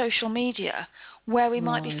through social media where we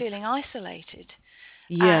might be feeling isolated.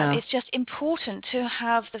 Yeah. It's just important to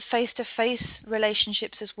have the face-to-face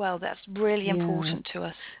relationships as well. That's really important to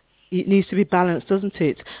us. It needs to be balanced, doesn't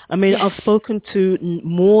it? I mean, I've spoken to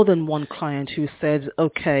more than one client who said,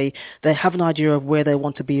 okay, they have an idea of where they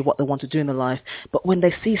want to be, what they want to do in their life, but when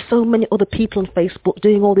they see so many other people on Facebook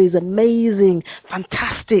doing all these amazing,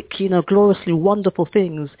 fantastic, gloriously wonderful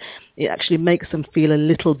things, it actually makes them feel a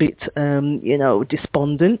little bit,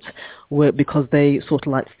 despondent because they sort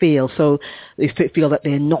of feel that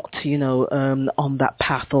they're not, on that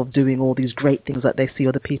path of doing all these great things that they see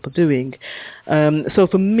other people doing. So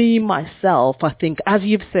for me, myself, I think, as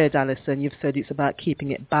you've said, Alison, you've said it's about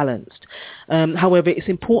keeping it balanced. However, it's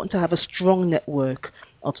important to have a strong network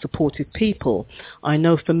of supportive people. I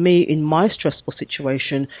know for me, in my stressful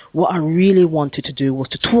situation, what I really wanted to do was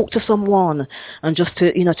to talk to someone and just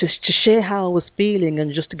to share how I was feeling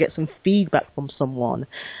and just to get some feedback from someone,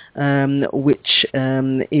 which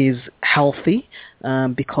is healthy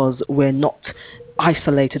because we're not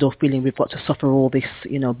isolated or feeling we've got to suffer all this,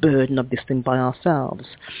 burden of this thing by ourselves.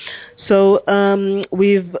 So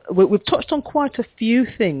we've touched on quite a few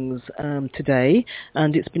things today,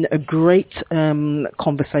 and it's been a great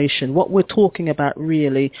conversation. What we're talking about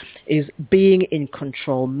really is being in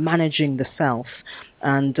control, managing the self,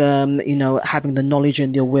 and having the knowledge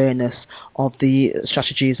and the awareness of the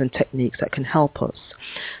strategies and techniques that can help us.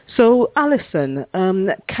 So, Alison,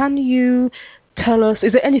 can you tell us,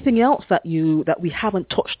 is there anything else that we haven't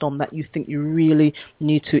touched on that you think you really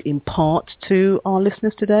need to impart to our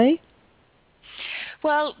listeners today?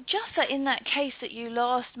 Well, just that in that case that you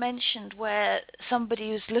last mentioned where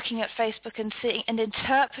somebody was looking at Facebook and seeing and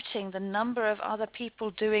interpreting the number of other people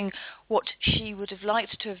doing what she would have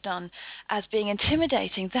liked to have done as being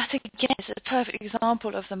intimidating, that again is a perfect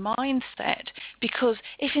example of the mindset, because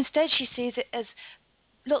if instead she sees it as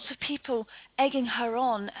lots of people egging her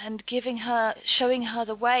on and showing her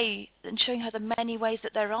the way and showing her the many ways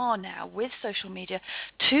that there are now with social media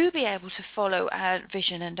to be able to follow our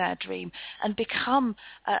vision and our dream and become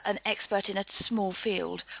an expert in a small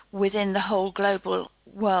field within the whole global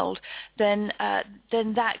world, then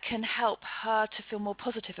that can help her to feel more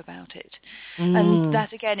positive about it. And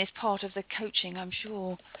that, again, is part of the coaching, I'm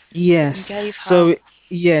sure, yes. you gave her. So,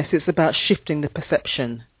 yes, it's about shifting the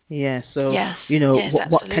perception. Yeah, so, yes.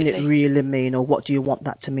 What can it really mean, or what do you want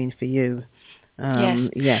that to mean for you?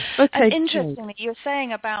 Yes. Okay. And interestingly, you were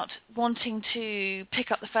saying about wanting to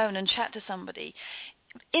pick up the phone and chat to somebody.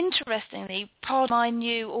 Interestingly, part of my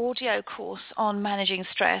new audio course on managing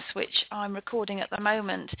stress, which I'm recording at the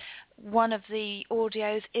moment, one of the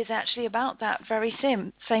audios is actually about that very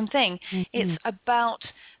same thing. Mm-hmm. It's about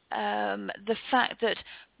the fact that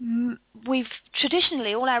we've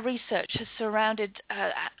traditionally, all our research has surrounded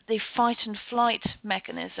the fight and flight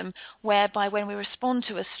mechanism, whereby when we respond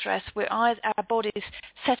to a stress, our bodies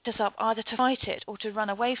set us up either to fight it or to run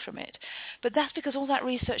away from it. But that's because all that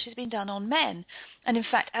research has been done on men. And in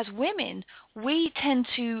fact, as women, we tend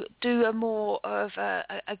to do a more of a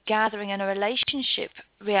gathering and a relationship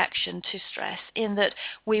reaction to stress, in that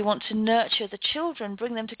we want to nurture the children,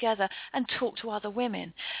 bring them together and talk to other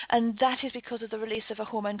women. And that is because of the release of a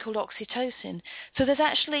hormone called oxytocin. So there's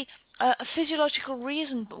actually a physiological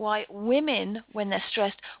reason why women, when they're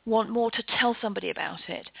stressed, want more to tell somebody about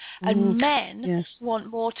it, and men want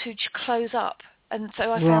more to close up. And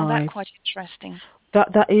so I found that quite interesting.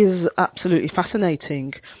 That is absolutely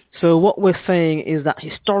fascinating. So what we're saying is that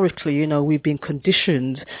historically, we've been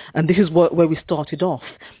conditioned, and this is where we started off.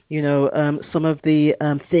 Some of the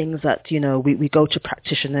things that we go to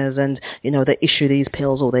practitioners, and they issue these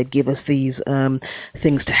pills, or they give us these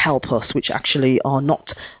things to help us, which actually are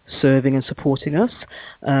not serving and supporting us,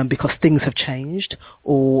 because things have changed,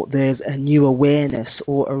 or there's a new awareness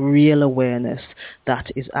or a real awareness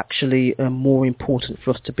that is actually more important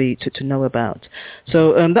for us to know about.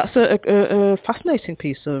 So that's a fascinating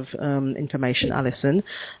piece of information, Alison.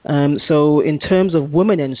 So in terms of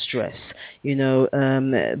women in stress,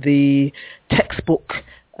 the textbook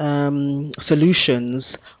solutions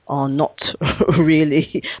are not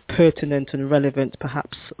really pertinent and relevant,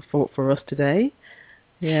 perhaps, for us today.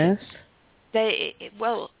 Yes.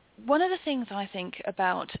 One of the things I think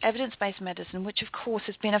about evidence-based medicine, which of course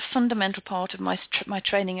has been a fundamental part of my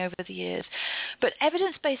training over the years, but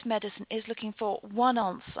evidence-based medicine is looking for one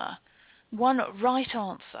answer, one right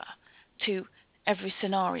answer to every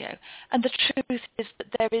scenario. And the truth is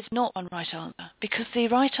that there is not one right answer, because the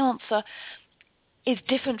right answer is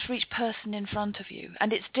different for each person in front of you.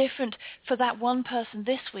 And it's different for that one person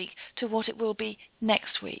this week to what it will be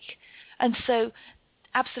next week. And so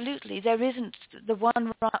absolutely, there isn't the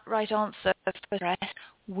one right answer for stress.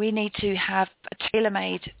 We need to have a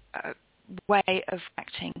tailor-made way of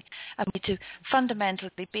acting, and we need to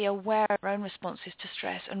fundamentally be aware of our own responses to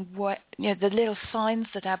stress and the little signs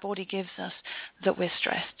that our body gives us that we're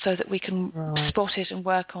stressed, so that we can spot it and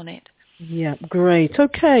work on it. Yeah, great.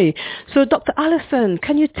 Okay, so Dr. Alison,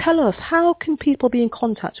 can you tell us, how can people be in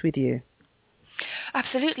contact with you?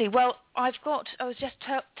 Absolutely. Well, I was just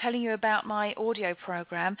telling you about my audio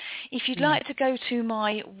program. If you'd like to go to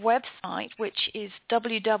my website, which is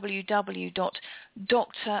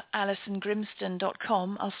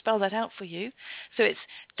www.dralisongrimston.com, I'll spell that out for you. So it's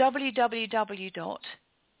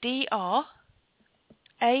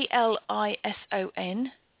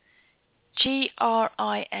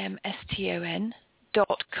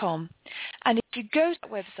And if you go to that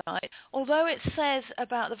website, although it says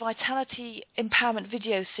about the Vitality Empowerment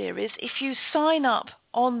video series, if you sign up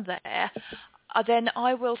on there, then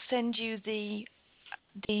I will send you the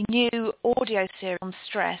new audio series on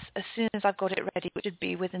stress as soon as I've got it ready, which would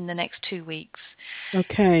be within the next 2 weeks.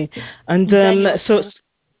 Okay. And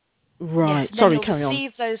right. Yes, sorry, carry on.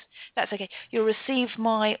 That's okay. You'll receive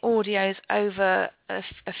my audios over a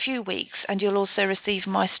few weeks, and you'll also receive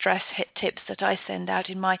my stress hit tips that I send out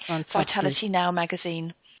in my Vitality Now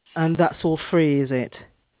magazine. And that's all free, is it?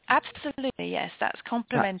 Absolutely, yes. That's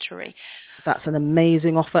complimentary. That's an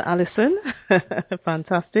amazing offer, Alison.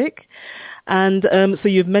 Fantastic. And so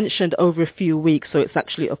you've mentioned over a few weeks, so it's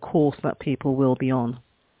actually a course that people will be on.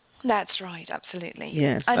 That's right, absolutely.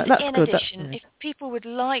 Yes, and that's in good. addition, if people would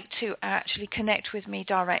like to actually connect with me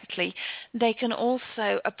directly, they can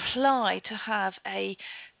also apply to have a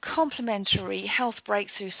complimentary health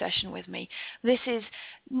breakthrough session with me. This is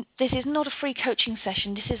not a free coaching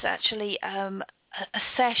session. This is actually a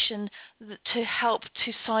session to help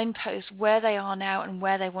to signpost where they are now and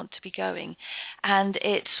where they want to be going. And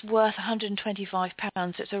it's worth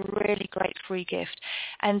 £125. It's a really great free gift.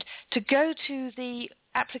 And to go to the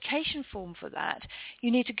application form for that,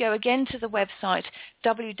 you need to go again to the website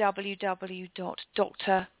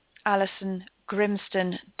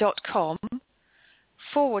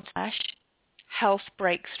www.dralisongrimston.com/health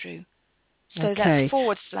breakthrough. So Okay.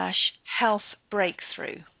 that's /health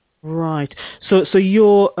breakthrough. Right. So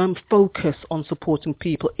your focus on supporting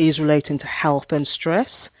people is relating to health and stress.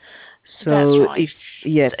 So That's right.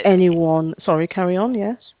 if anyone, sorry, carry on.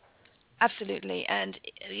 Yes. Absolutely, and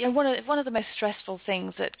one of the most stressful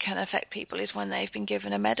things that can affect people is when they've been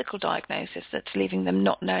given a medical diagnosis that's leaving them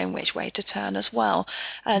not knowing which way to turn as well.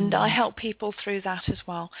 And I help people through that as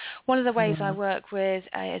well. One of the ways I work with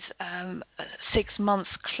is 6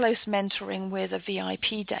 months close mentoring with a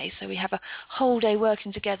VIP day. So we have a whole day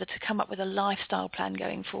working together to come up with a lifestyle plan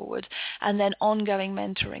going forward, and then ongoing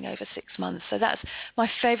mentoring over 6 months. So that's my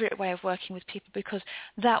favourite way of working with people, because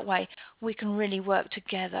that way we can really work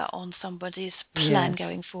together on somebody's plan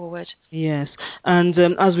going forward. Yes, and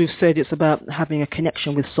as we've said, it's about having a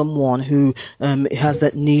connection with someone who has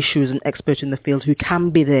that niche, who's an expert in the field, who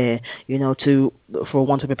can be there, to, for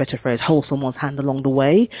want of a better phrase, hold someone's hand along the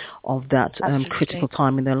way of that critical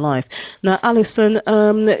time in their life. Now, Alison,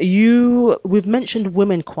 we've mentioned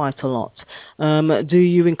women quite a lot. Do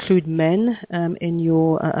you include men in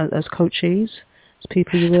your as coaches?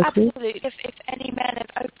 People you work with? Absolutely. If any men are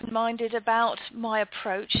open-minded about my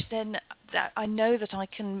approach, then I know that I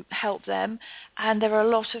can help them. And there are a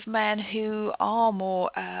lot of men who are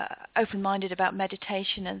more open-minded about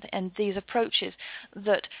meditation and these approaches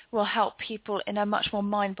that will help people in a much more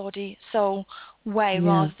mind, body, soul way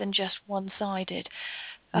rather than just one-sided.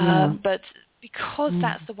 But because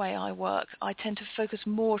that's the way I work, I tend to focus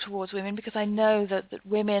more towards women, because I know that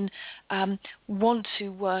women want to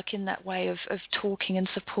work in that way of talking and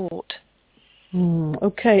support.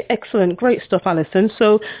 Okay, excellent. Great stuff, Alison.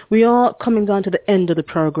 So we are coming down to the end of the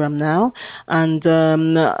program now, and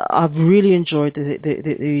I've really enjoyed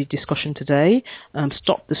the discussion today.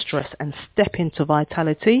 Stop the stress and step into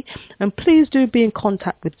vitality. And please do be in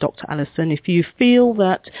contact with Dr. Alison if you feel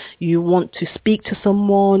that you want to speak to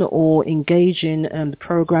someone or engage in the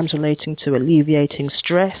programs relating to alleviating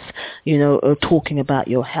stress, or talking about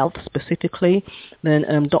your health specifically.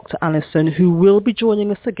 Then Dr. Alison, who will be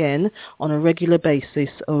joining us again on a regular basis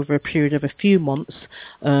over a period of a few months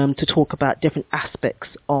to talk about different aspects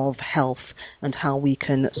of health and how we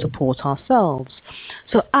can support ourselves.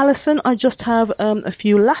 So, Alison, I just have a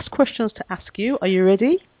few last questions to ask you. Are you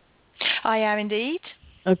ready? I am indeed.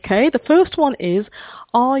 Okay, the first one is,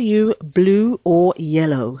 are you blue or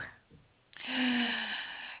yellow?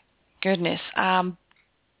 Goodness.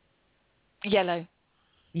 Yellow.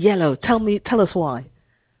 Yellow. Tell us why.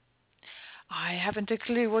 I haven't a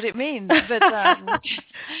clue what it means, but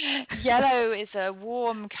yellow is a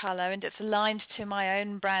warm colour, and it's aligned to my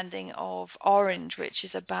own branding of orange, which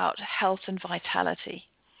is about health and vitality.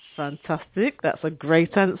 Fantastic. That's a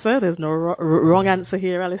great answer. There's no wrong answer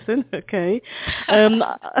here, Alison. Okay.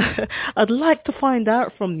 I'd like to find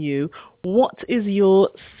out from you, what is your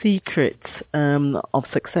secret of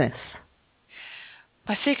success?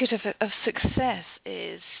 My secret of success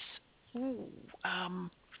is...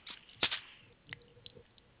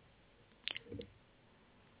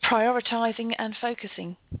 prioritizing and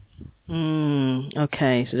focusing.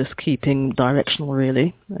 Okay, so just keeping directional,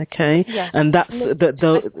 really. Okay, yes. And that's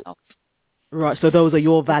right. So those are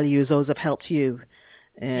your values. Those have helped you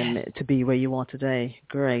to be where you are today.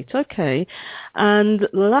 Great. Okay. And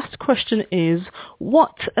the last question is,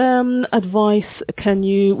 what advice can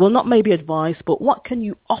you, well, not maybe advice, but what can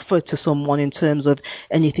you offer to someone in terms of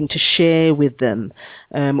anything to share with them,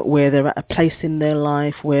 where they're at a place in their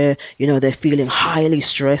life where, they're feeling highly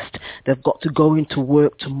stressed, they've got to go into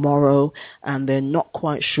work tomorrow, and they're not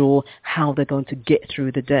quite sure how they're going to get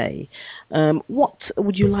through the day. What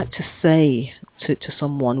would you like to say to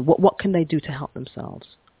someone? What can they do to help themselves?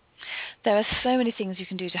 There are so many things you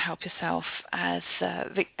can do to help yourself, as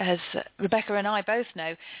Rebecca and I both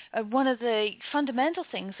know. One of the fundamental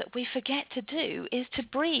things that we forget to do is to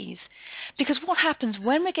breathe. Because what happens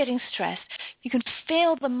when we're getting stressed, you can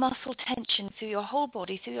feel the muscle tension through your whole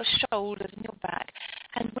body, through your shoulders and your back,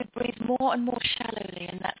 and we breathe more and more shallowly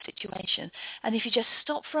in that situation. And if you just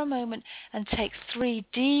stop for a moment and take 3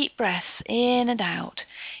 deep breaths in and out,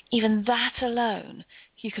 even that alone,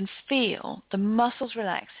 you can feel the muscles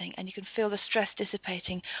relaxing and you can feel the stress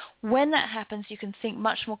dissipating. When that happens, you can think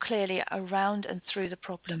much more clearly around and through the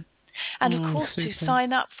problem. And of course, super. to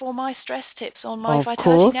sign up for my stress tips on my Of Vitality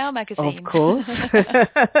course, Now magazine. Of course.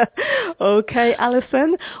 Okay,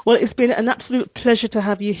 Alison. Well, it's been an absolute pleasure to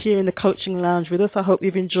have you here in the Coaching Lounge with us. I hope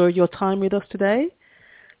you've enjoyed your time with us today.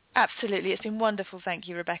 Absolutely. It's been wonderful. Thank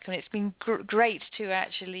you, Rebecca. And it's been great to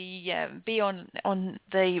actually be on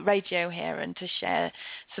the radio here and to share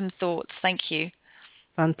some thoughts. Thank you.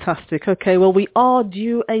 Fantastic. Okay, well, we are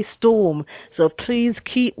due a storm, so please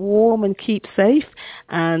keep warm and keep safe,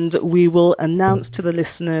 and we will announce to the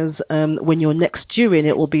listeners when you're next due in.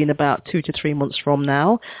 It will be in about 2 to 3 months from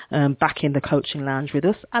now, back in the Coaching Lounge with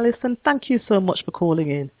us. Alison, thank you so much for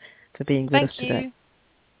calling in, for being with us today. Thank you.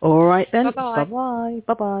 All right then. Bye-bye. Bye-bye.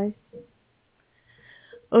 Bye-bye.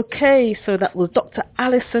 Okay, so that was Dr.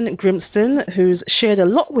 Alison Grimston, who's shared a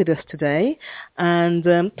lot with us today, and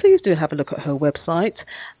please do have a look at her website,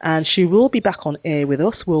 and she will be back on air with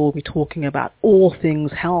us. We'll be talking about all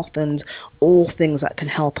things health and all things that can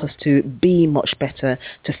help us to be much better,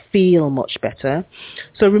 to feel much better.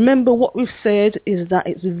 So remember, what we've said is that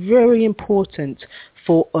it's very important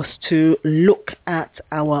for us to look at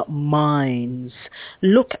our minds,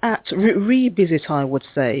 look at, revisit, I would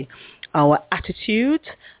say, our attitude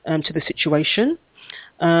to the situation.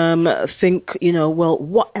 Think, well,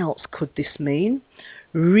 what else could this mean?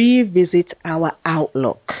 Revisit our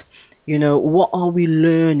outlook. What are we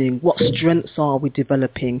learning? What strengths are we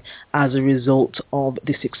developing as a result of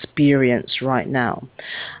this experience right now?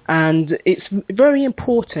 And it's very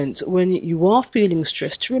important when you are feeling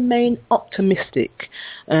stressed to remain optimistic,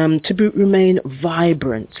 remain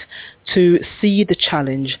vibrant, to see the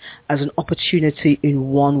challenge as an opportunity in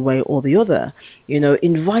one way or the other.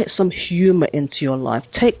 Invite some humor into your life.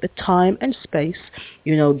 Take the time and space,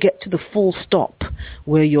 get to the full stop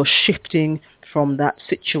where you're shifting from that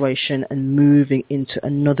situation and moving into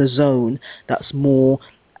another zone that's more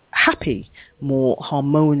happy, more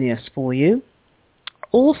harmonious for you.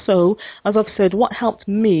 Also, as I've said, what helped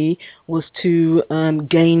me was to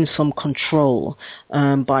gain some control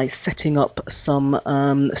by setting up some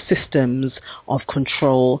systems of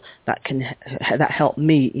control that help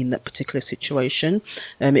me in that particular situation.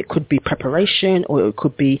 It could be preparation, or it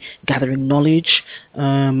could be gathering knowledge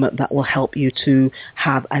that will help you to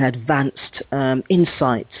have an advanced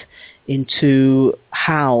insight into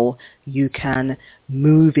how you can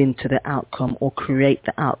move into the outcome or create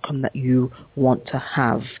the outcome that you want to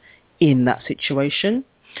have in that situation.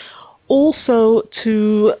 Also,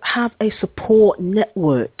 to have a support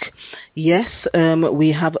network. Yes,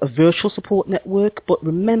 we have a virtual support network, but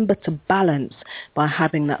remember to balance by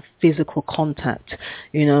having that physical contact.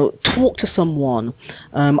 Talk to someone.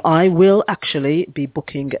 I will actually be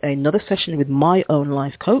booking another session with my own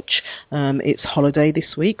life coach. It's holiday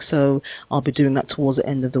this week, so I'll be doing that towards the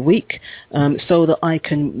end of the week, so that I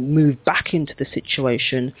can move back into the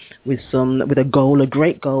situation with a goal, a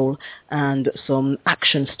great goal, and some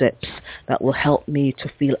action steps that will help me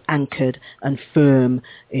to feel anchored and firm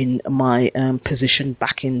in my position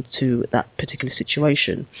back into that particular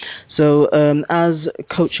situation. So as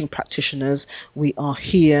coaching practitioners, we are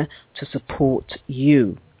here to support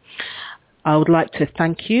you. I would like to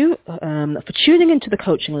thank you for tuning into the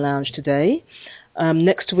Coaching Lounge today.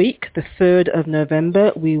 Next week, the 3rd of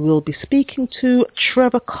November, we will be speaking to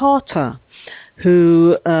Trevor Carter,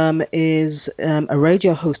 who is a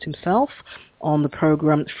radio host himself on the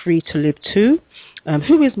program Free to Live 2,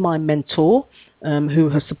 who is my mentor, who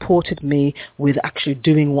has supported me with actually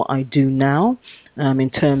doing what I do now in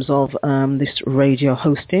terms of this radio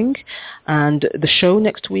hosting. And the show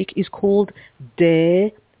next week is called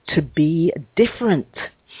Dare to Be Different.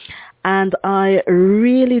 And I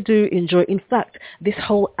really do enjoy, in fact, this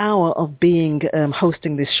whole hour of being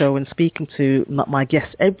hosting this show and speaking to my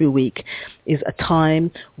guests every week is a time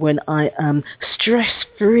when I am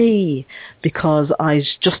stress-free, because I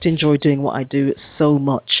just enjoy doing what I do so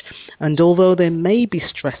much. And although there may be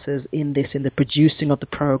stresses in the producing of the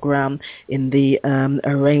program, in the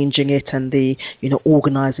arranging it and the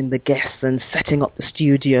organizing the guests and setting up the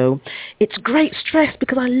studio, it's great stress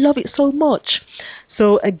because I love it so much.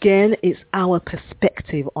 So again, it's our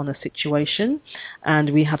perspective on a situation,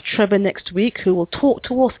 and we have Trevor next week who will talk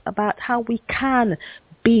to us about how we can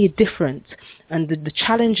be different. And the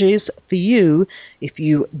challenge is for you, if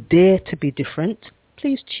you dare to be different,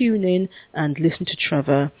 please tune in and listen to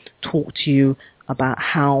Trevor talk to you about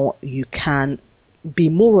how you can be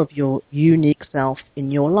more of your unique self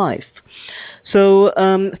in your life. So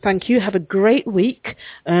thank you. Have a great week.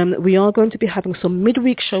 We are going to be having some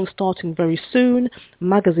midweek shows starting very soon,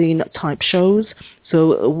 magazine type shows.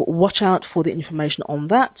 So watch out for the information on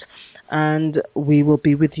that. And we will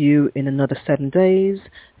be with you in another 7 days.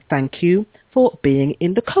 Thank you for being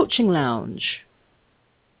in the Coaching Lounge.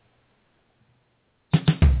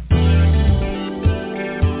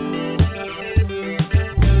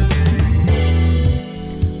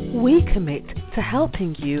 We commit to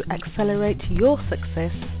helping you accelerate your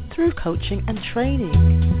success through coaching and training.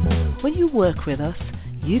 When you work with us,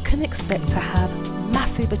 you can expect to have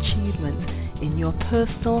massive achievements in your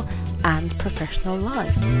personal and professional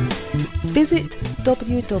life. Visit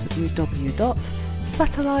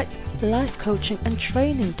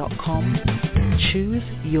www.satellitelifecoachingandtraining.com. Choose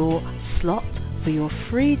your slot for your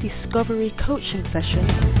free discovery coaching session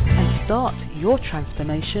and start your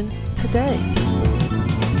transformation today.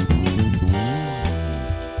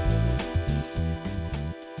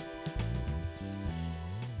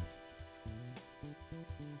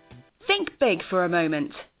 Think big for a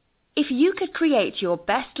moment. If you could create your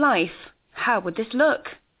best life, how would this look?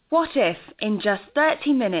 What if, in just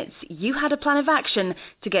 30 minutes, you had a plan of action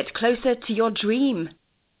to get closer to your dream?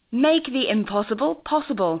 Make the impossible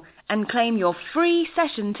possible and claim your free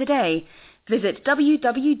session today. Visit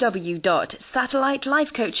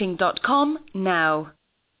www.satellitelifecoaching.com now.